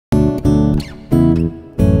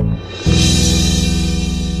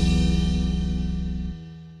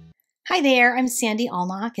Hi there, I'm Sandy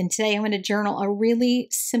Allnock, and today I'm going to journal a really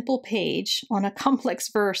simple page on a complex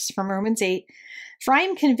verse from Romans 8. For I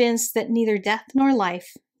am convinced that neither death nor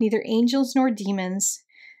life, neither angels nor demons,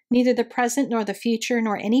 neither the present nor the future,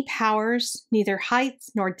 nor any powers, neither height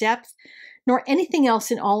nor depth, nor anything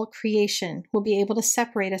else in all creation will be able to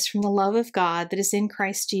separate us from the love of God that is in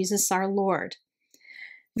Christ Jesus our Lord.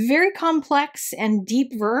 Very complex and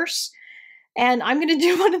deep verse. And I'm going to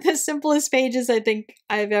do one of the simplest pages I think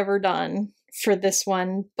I've ever done for this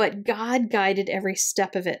one, but God guided every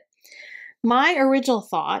step of it. My original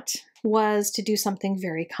thought was to do something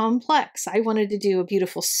very complex. I wanted to do a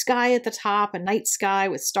beautiful sky at the top, a night sky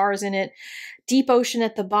with stars in it, deep ocean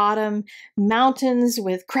at the bottom, mountains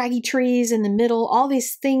with craggy trees in the middle, all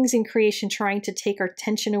these things in creation trying to take our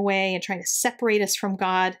attention away and trying to separate us from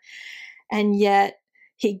God. And yet,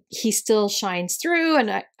 He still shines through,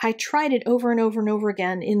 and I tried it over and over and over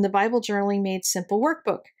again in the Bible Journaling Made Simple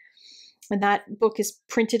workbook. And that book is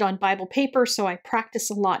printed on Bible paper, so I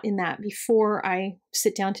practice a lot in that before I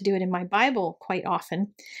sit down to do it in my Bible quite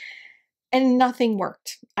often. And nothing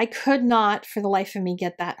worked. I could not, for the life of me,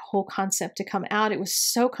 get that whole concept to come out. It was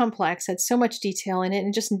so complex, had so much detail in it, and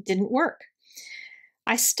it just didn't work.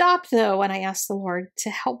 I stopped, though, and I asked the Lord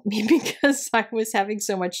to help me because I was having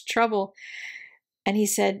so much trouble. And he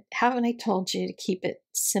said, haven't I told you to keep it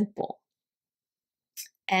simple?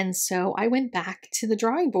 And so I went back to the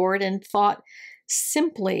drawing board and thought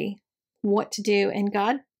simply what to do. And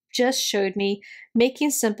God just showed me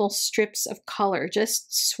making simple strips of color,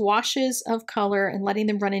 just swashes of color and letting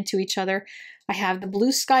them run into each other. I have the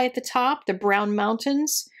blue sky at the top, the brown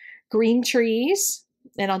mountains, green trees,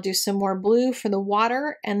 and I'll do some more blue for the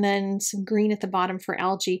water and then some green at the bottom for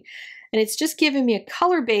algae. And it's just given me a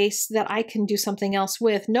color base that I can do something else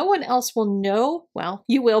with. No one else will know, well,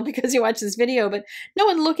 you will because you watch this video, but no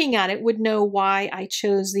one looking at it would know why I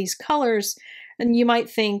chose these colors. And you might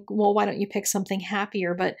think, well, why don't you pick something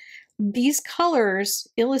happier? But these colors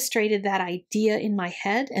illustrated that idea in my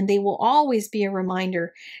head, and they will always be a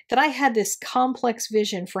reminder that I had this complex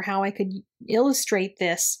vision for how I could illustrate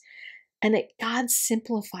this, and that God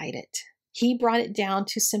simplified it. He brought it down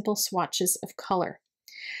to simple swatches of color.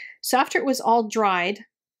 So after it was all dried,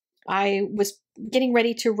 I was getting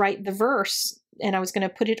ready to write the verse, and I was going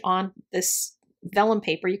to put it on this vellum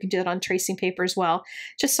paper. You can do it on tracing paper as well,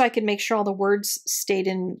 just so I could make sure all the words stayed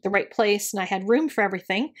in the right place and I had room for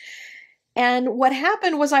everything. And what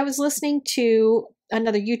happened was I was listening to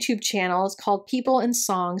another YouTube channel. It's called People and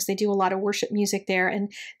Songs. They do a lot of worship music there,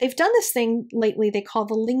 and they've done this thing lately they call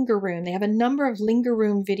the Linger Room. They have a number of Linger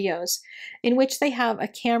Room videos in which they have a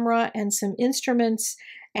camera and some instruments,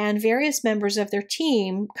 and various members of their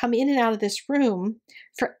team come in and out of this room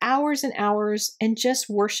for hours and hours and just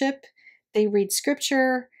worship. They read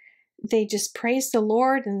scripture, they just praise the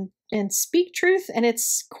Lord and speak truth, and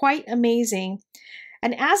it's quite amazing.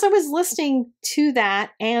 And as I was listening to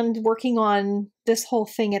that and working on this whole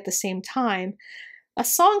thing at the same time, a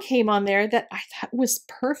song came on there that I thought was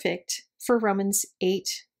perfect for Romans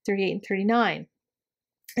 8:38 and 39.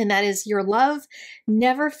 And that is, your love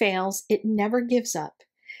never fails, it never gives up.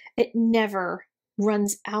 It never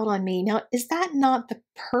runs out on me. Now, is that not the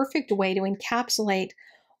perfect way to encapsulate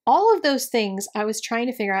all of those things I was trying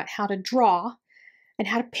to figure out how to draw and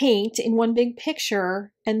how to paint in one big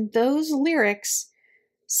picture? And those lyrics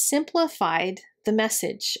simplified the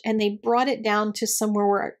message, and they brought it down to somewhere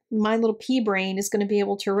where my little pea brain is going to be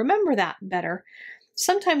able to remember that better.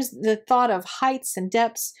 Sometimes the thought of heights and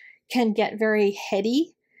depths can get very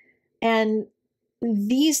heady, and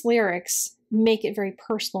these lyrics make it very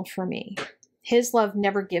personal for me. His love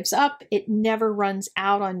never gives up. It never runs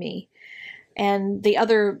out on me. And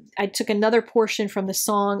I took another portion from the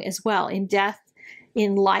song as well. In death,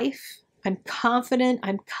 in life, I'm confident,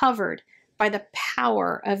 I'm covered by the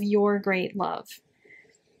power of your great love.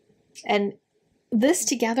 And this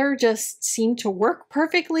together just seemed to work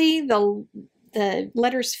perfectly. The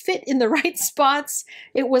letters fit in the right spots.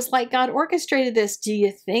 It was like God orchestrated this. Do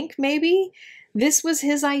you think maybe this was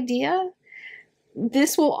his idea?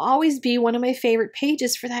 This will always be one of my favorite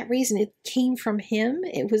pages for that reason. It came from him.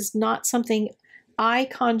 It was not something I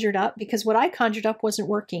conjured up, because what I conjured up wasn't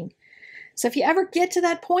working. So if you ever get to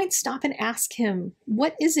that point, stop and ask him,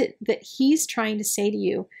 what is it that he's trying to say to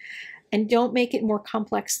you? And don't make it more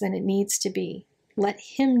complex than it needs to be. Let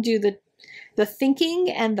him do the thinking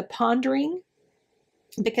and the pondering,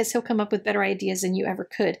 because he'll come up with better ideas than you ever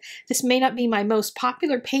could. This may not be my most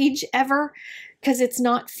popular page ever because it's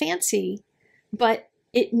not fancy, but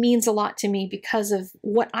it means a lot to me because of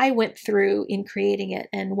what I went through in creating it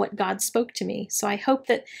and what God spoke to me. So I hope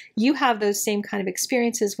that you have those same kind of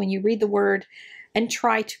experiences when you read the Word, and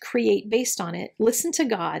try to create based on it. Listen to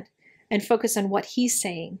God and focus on what He's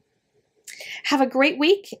saying. Have a great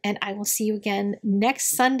week, and I will see you again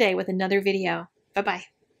next Sunday with another video. Bye-bye.